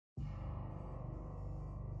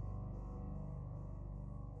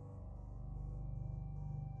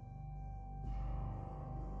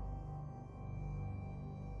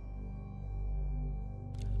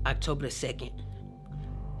October the 2nd,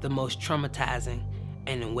 the most traumatizing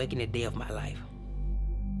and awakening day of my life.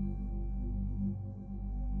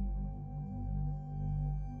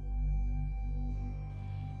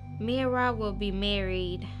 Me and Rob will be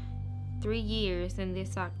married 3 years in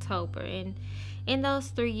this October, and in those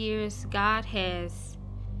 3 years, God has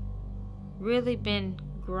really been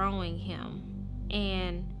growing him,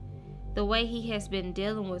 and the way he has been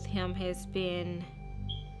dealing with him has been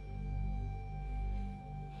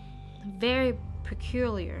very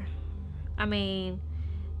peculiar. I mean,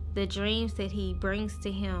 the dreams that he brings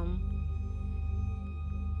to him,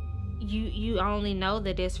 you only know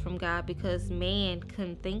that it's from God because man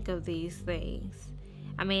couldn't think of these things.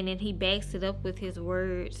 I mean, and he backs it up with his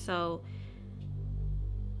word. So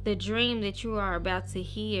the dream that you are about to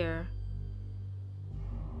hear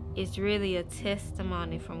is really a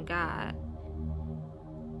testimony from God.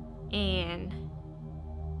 And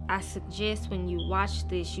I suggest when you watch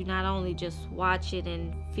this, you not only just watch it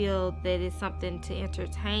and feel that it's something to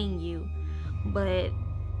entertain you, but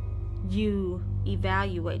you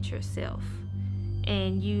evaluate yourself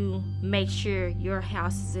and you make sure your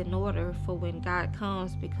house is in order for when God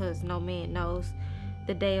comes, because no man knows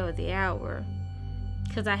the day or the hour.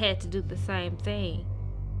 Because I had to do the same thing.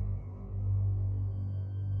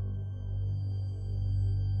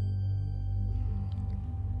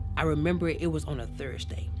 I remember it was on a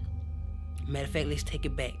Thursday. Matter of fact, let's take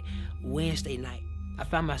it back. Wednesday night, I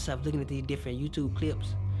found myself looking at these different YouTube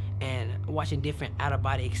clips and watching different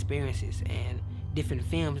out-of-body experiences and different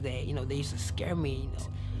films that, they used to scare me.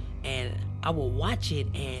 And I would watch it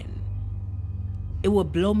and it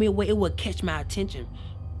would blow me away. It would catch my attention.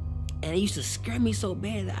 And it used to scare me so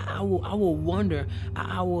bad that I would wonder,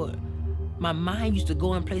 my mind used to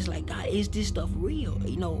go in places like, God, is this stuff real?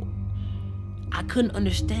 I couldn't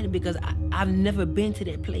understand it because I've never been to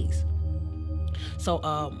that place. So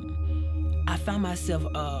I found myself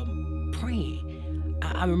praying.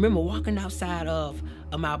 I remember walking outside of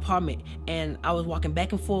my apartment, and I was walking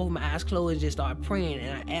back and forth with my eyes closed and just started praying.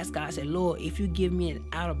 And I asked God, I said, Lord, if you give me an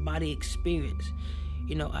out-of-body experience,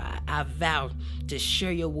 I vowed to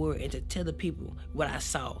share your word and to tell the people what I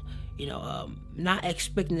saw. Not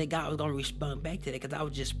expecting that God was going to respond back to that, because I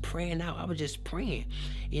was just praying out. I was just praying,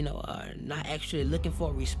 not actually looking for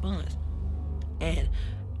a response. And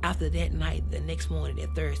after that night, the next morning,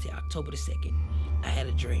 that Thursday, October the 2nd, I had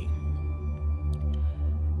a dream.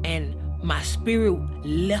 And my spirit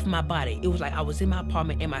left my body. It was like I was in my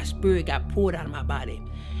apartment and my spirit got pulled out of my body.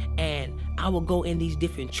 And I would go in these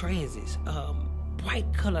different transits,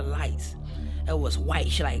 bright color lights. It was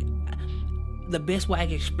white, like the best way I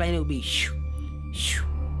can explain it would be shoo, shoo,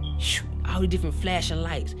 shoo, all the different flashing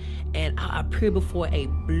lights. And I appeared before a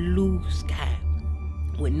blue sky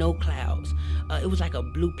with no clouds. It was like a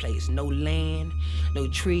blue place. No land, no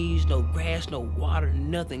trees, no grass, no water,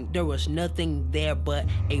 nothing. There was nothing there but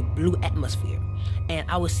a blue atmosphere. And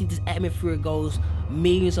I would see this atmosphere goes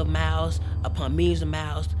millions of miles upon millions of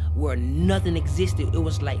miles where nothing existed. It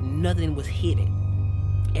was like nothing was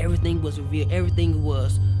hidden. Everything was revealed. Everything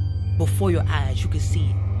was before your eyes. You could see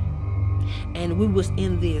it. And we was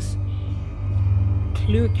in this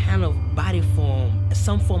clear kind of body form,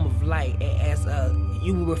 some form of light, as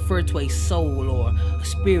you would refer to a soul or a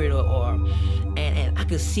spirit, and I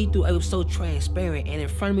could see through. It was so transparent, and in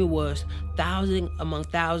front of me was thousands among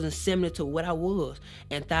thousands similar to what I was,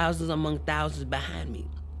 and thousands among thousands behind me,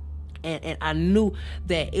 and I knew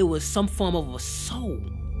that it was some form of a soul.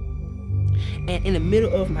 And in the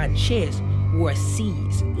middle of my chest were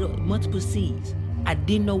seeds, multiple seeds. I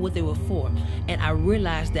didn't know what they were for, and I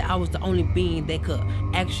realized that I was the only being that could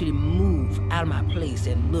actually move out of my place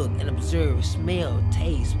and look and observe, smell,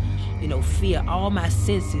 taste, feel. All my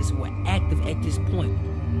senses were active at this point.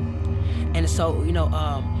 And so,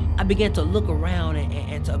 I began to look around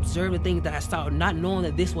and to observe the things that I saw, not knowing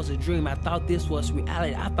that this was a dream. I thought this was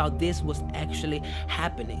reality. I thought this was actually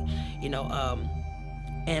happening,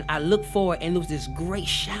 and I looked forward, and there was this great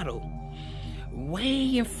shadow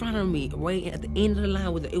way in front of me, way at the end of the line.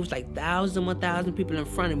 It was like 1,000 people in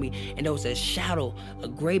front of me, and there was a shadow, a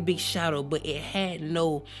great big shadow, but it had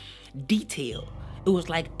no detail. It was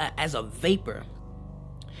like as a vapor,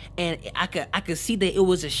 and I could see that it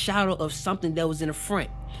was a shadow of something that was in the front.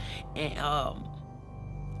 And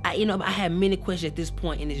I had many questions at this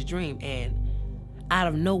point in this dream, and out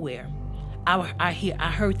of nowhere, I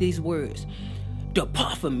heard these words: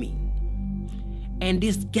 "Depart from me." And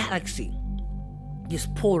this galaxy, this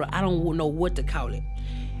portal, I don't know what to call it,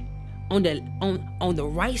 on the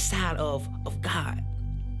right side of God,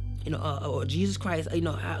 or Jesus Christ,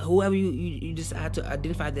 whoever you decide to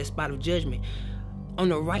identify that spot of judgment, on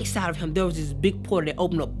the right side of him, there was this big portal that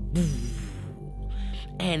opened up,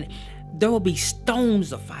 And there will be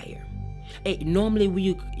stones of fire. Normally when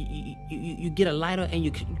you get a lighter and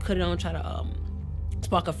you cut it on, try to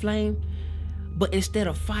spark a flame, but instead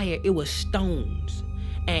of fire, it was stones,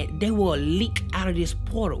 and they will leak out of this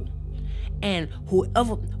portal. And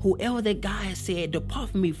whoever that guy said, depart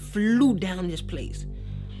from me, flew down this place.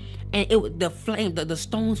 And the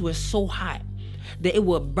stones were so hot that it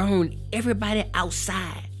would burn everybody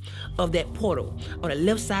outside of that portal. On the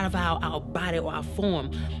left side of our body or our form,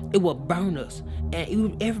 it would burn us.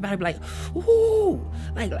 And everybody would be like, ooh,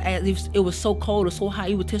 like as if it was so cold or so hot,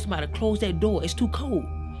 you would tell somebody to close that door. It's too cold.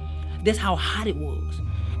 That's how hot it was.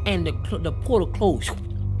 And the portal closed.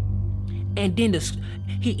 And then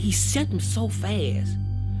he sent them so fast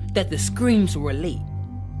that the screams were late.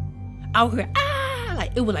 I would hear, ah,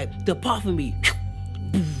 like it was like, depart from me.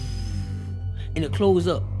 And it closed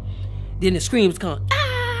up. Then the screams come,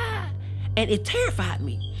 ah, and it terrified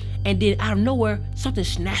me. And then out of nowhere, something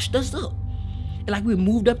snatched us up. And like we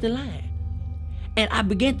moved up the line. And I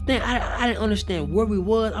began to think, I didn't understand where we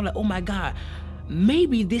was. I'm like, oh my God,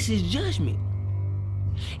 maybe this is judgment.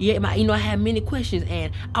 Yeah, I had many questions,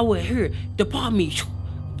 and I would hear, depart me,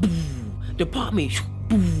 depart me,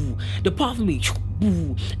 depart from me,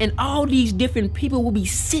 and all these different people will be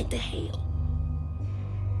sent to hell.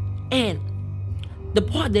 And the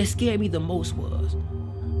part that scared me the most was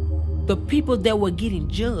the people that were getting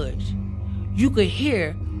judged. You could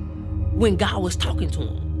hear when God was talking to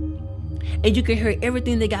them, and you could hear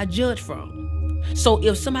everything they got judged from. So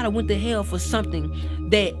if somebody went to hell for something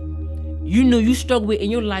that you knew you struggled with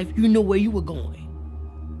in your life, you know where you were going.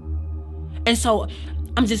 And so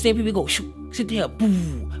I'm just seeing people go, shoot, sit there,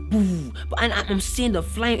 boo, boo. And I'm seeing the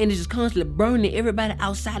flame, and it's just constantly burning everybody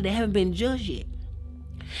outside that haven't been judged yet.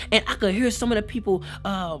 And I could hear some of the people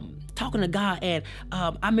talking to God. And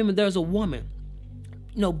I remember there was a woman,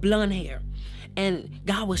 blonde hair, and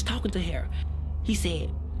God was talking to her. He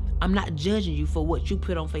said, I'm not judging you for what you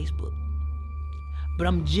put on Facebook, but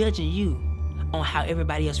I'm judging you on how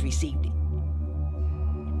everybody else received it.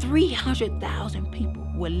 300,000 people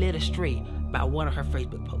were led astray by one of her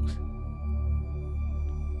Facebook posts.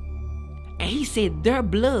 And he said their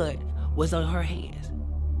blood was on her hands.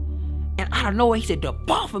 And out of nowhere, he said,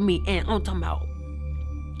 depart from me. And I'm talking about,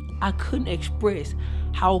 I couldn't express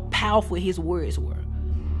how powerful his words were.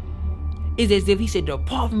 It's as if he said,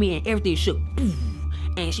 depart from me, and everything shook. Boom.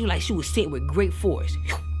 And she was sent with great force.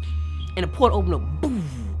 And the portal opened up. Boom.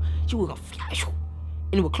 She was gonna fly,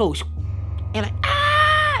 and it would close, and like,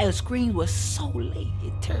 ah, the screams was so late,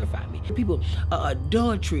 it terrified me. People,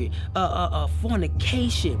 adultery,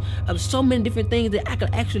 fornication, so many different things that I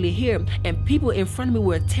could actually hear, and people in front of me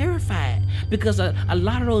were terrified because a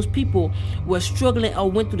lot of those people were struggling or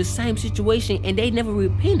went through the same situation, and they never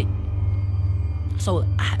repented. So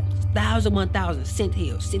 1,000 sent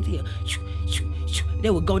here. They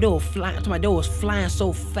would go, they were flying. They was flying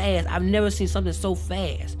so fast. I've never seen something so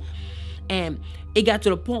fast. And it got to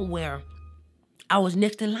the point where I was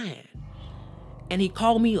next in line. And he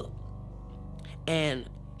called me up. And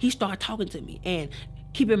he started talking to me. And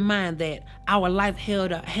keep in mind that our life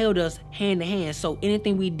held us hand to hand. So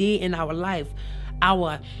anything we did in our life,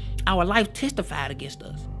 our life testified against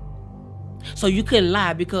us. So you couldn't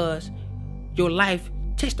lie because your life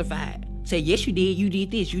testified. Say, yes, you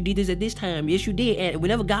did this at this time, yes, you did. And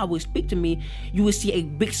whenever God would speak to me, you would see a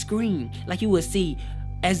big screen, like you would see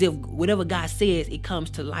as if whatever God says, it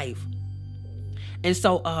comes to life. And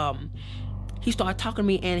so he started talking to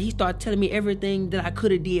me, and he started telling me everything that I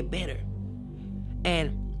could have did better.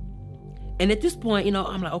 And at this point,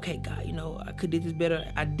 I'm like, okay, God, I could have did this better.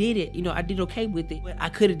 I did it, I did okay with it, but I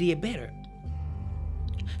could have did better.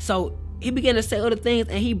 So he began to say other things,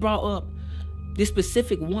 and he brought up this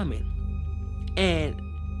specific woman. And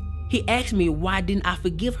he asked me, why didn't I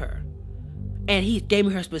forgive her? And he gave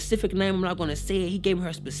me her specific name. I'm not going to say it. He gave me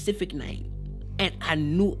her specific name. And I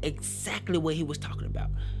knew exactly what he was talking about.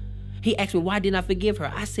 He asked me, why didn't I forgive her?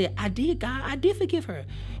 I said, I did, God. I did forgive her.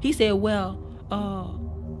 He said, well,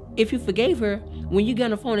 if you forgave her, when you get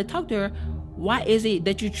on the phone and talk to her, why is it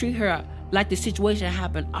that you treat her like the situation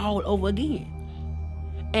happened all over again?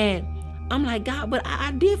 And I'm like, God, but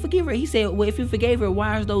I did forgive her. He said, well, if you forgave her,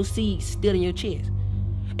 why are those seeds still in your chest?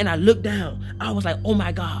 And I looked down. I was like, oh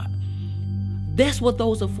my God. That's what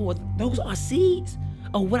those are for. Those are seeds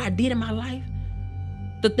of what I did in my life.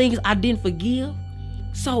 The things I didn't forgive.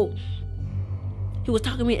 So he was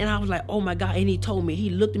talking to me, and I was like, oh my God. And he told me,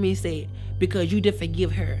 he looked at me and said, because you didn't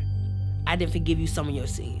forgive her, I didn't forgive you some of your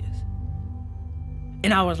sins.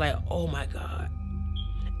 And I was like, oh my God.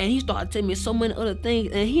 And he started telling me so many other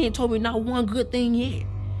things, and he ain't told me not one good thing yet.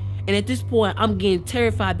 And at this point, I'm getting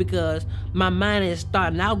terrified because my mind is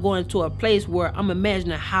starting now going to a place where I'm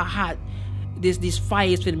imagining how hot this fire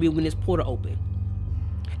is going to be when this portal open.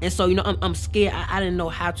 And so, I'm scared. I didn't know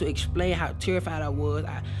how to explain how terrified I was.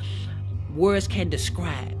 Words can't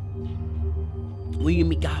describe. When you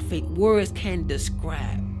meet God face, words can't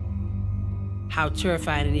describe how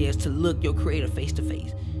terrifying it is to look your Creator face to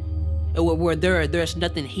face. Where there's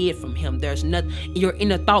nothing hid from Him. There's nothing. Your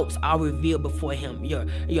inner thoughts are revealed before Him. Your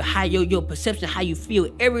perception, how you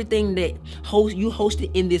feel, everything that you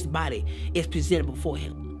hosted in this body is presented before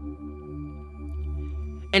Him.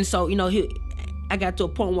 And so, I got to a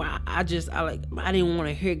point where I didn't want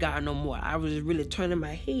to hear God no more. I was really turning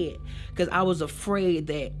my head because I was afraid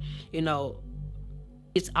that,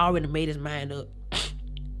 it's already made His mind up.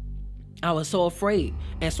 I was so afraid.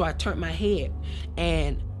 And so I turned my head,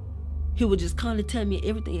 and He would just constantly tell me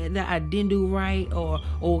everything that I didn't do right, or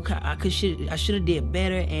I should have did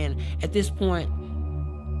better. And at this point,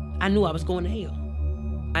 I knew I was going to hell.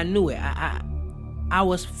 I knew it. I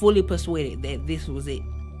was fully persuaded that this was it.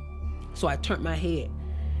 So I turned my head,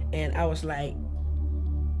 and I was like,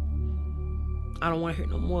 I don't want to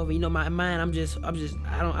hear no more of it. My mind, I'm just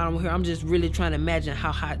really trying to imagine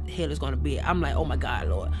how hot hell is going to be. I'm like, oh my God,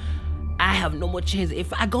 Lord, I have no more chance.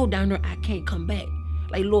 If I go down there, I can't come back.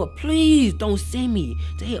 Like, Lord, please don't send me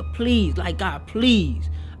to hell. Please, like, God, please.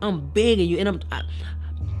 I'm begging you. And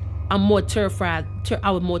I'm more terrified.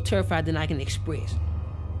 I was more terrified than I can express.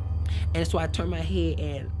 And so I turned my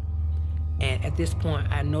head, and at this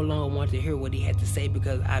point, I no longer wanted to hear what He had to say,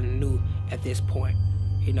 because I knew at this point,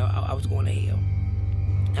 I was going to hell.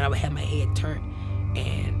 And I would have my head turned,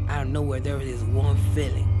 and out of nowhere, there was this one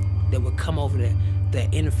feeling that would come over the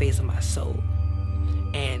interface of my soul.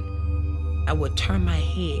 And I would turn my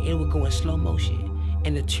head, and it would go in slow motion,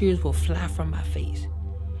 and the tears would fly from my face.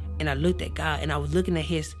 And I looked at God, and I was looking at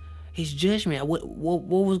His judgment. What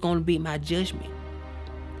was going to be my judgment?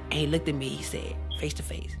 And He looked at me, He said, face to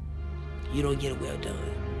face, you don't get a well done.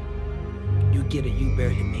 You get a you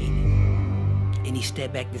barely made it. And He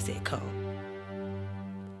stepped back and said, come.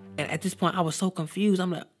 And at this point, I was so confused.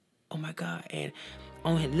 I'm like, oh my God. And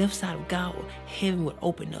on the left side of God, heaven would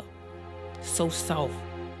open up, so soft,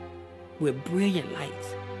 with brilliant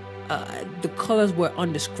lights. The colors were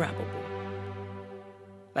indescribable.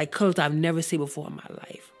 Like colors I've never seen before in my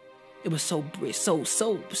life. It was so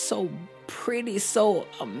pretty, so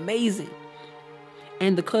amazing.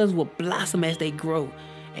 And the colors will blossom as they grow,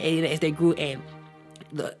 and and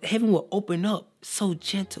the heaven will open up so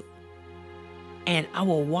gentle. And I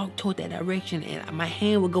will walk toward that direction, and my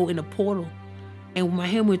hand would go in the portal. And when my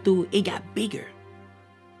hand went through, it got bigger.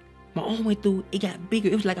 My arm went through, it got bigger.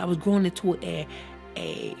 It was like I was growing into a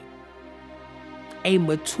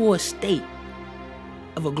mature state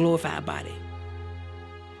of a glorified body.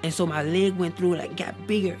 And so my leg went through, it got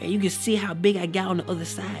bigger, and you can see how big I got on the other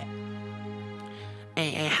side.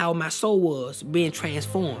 And how my soul was being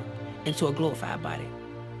transformed into a glorified body.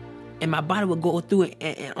 And my body would go through it,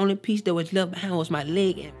 and only piece that was left behind was my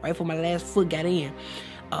leg. And right before my last foot got in,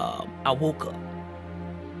 I woke up.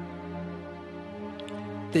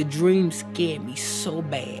 The dream scared me so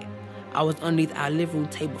bad. I was underneath our living room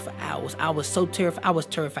table for hours. I was so terrified. I was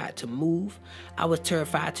terrified to move. I was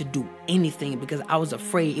terrified to do anything because I was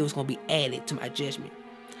afraid it was going to be added to my judgment.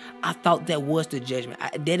 I thought that was the judgment.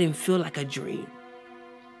 That didn't feel like a dream.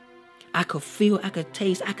 I could feel, I could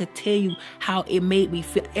taste, I could tell you how it made me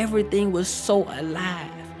feel. Everything was so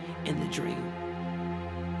alive in the dream.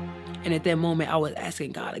 And at that moment, I was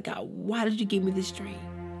asking God, why did you give me this dream?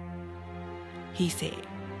 He said,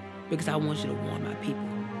 because I want you to warn my people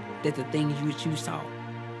that the things which you saw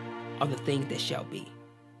are the things that shall be.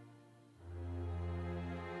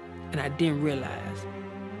 And I didn't realize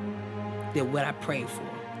that what I prayed for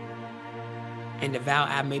and the vow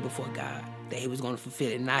I made before God, that He was going to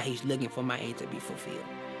fulfill it. Now He's looking for my end to be fulfilled.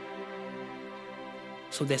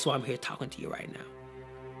 So that's why I'm here talking to you right now.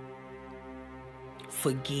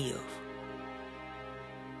 Forgive.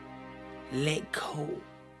 Let go.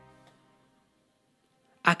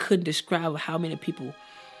 I couldn't describe how many people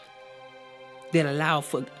that allow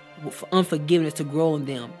for unforgiveness to grow in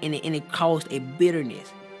them, and it caused a bitterness,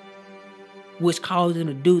 which caused them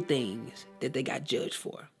to do things that they got judged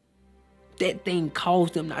for. That thing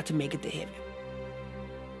caused them not to make it to heaven.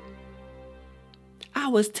 I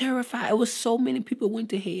was terrified. It was so many people went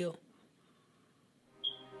to hell.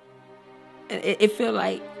 And it felt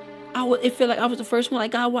like I was the first one.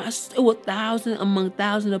 Like God, it was thousands among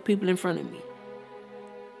thousands of people in front of me.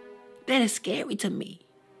 That is scary to me.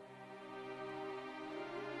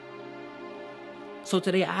 So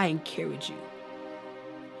today I encourage you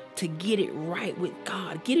to get it right with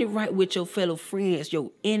God. Get it right with your fellow friends,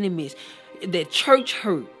 your enemies, the church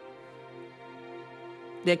hurt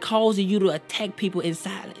that causes you to attack people in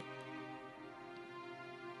silence.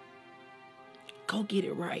 Go get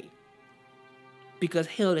it right. Because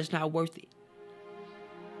hell is not worth it.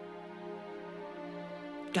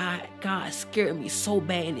 God scared me so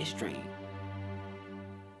bad in this dream.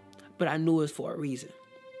 But I knew it was for a reason.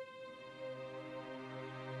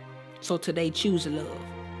 So today, choose love.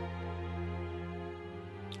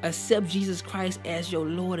 Accept Jesus Christ as your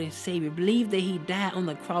Lord and Savior. Believe that He died on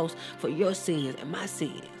the cross for your sins and my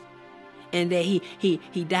sins. And that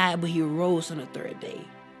He died, but He rose on the third day.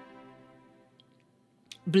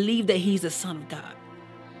 Believe that He's the Son of God.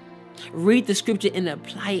 Read the scripture and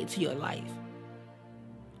apply it to your life.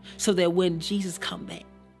 So that when Jesus come back,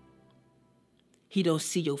 He don't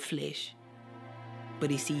see your flesh, but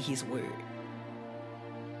He see His word.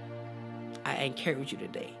 I encourage you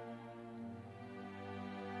today.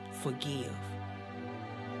 Forgive,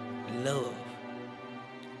 love,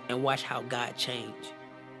 and watch how God change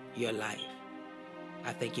your life.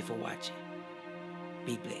 I thank you for watching.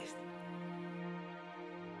 Be blessed.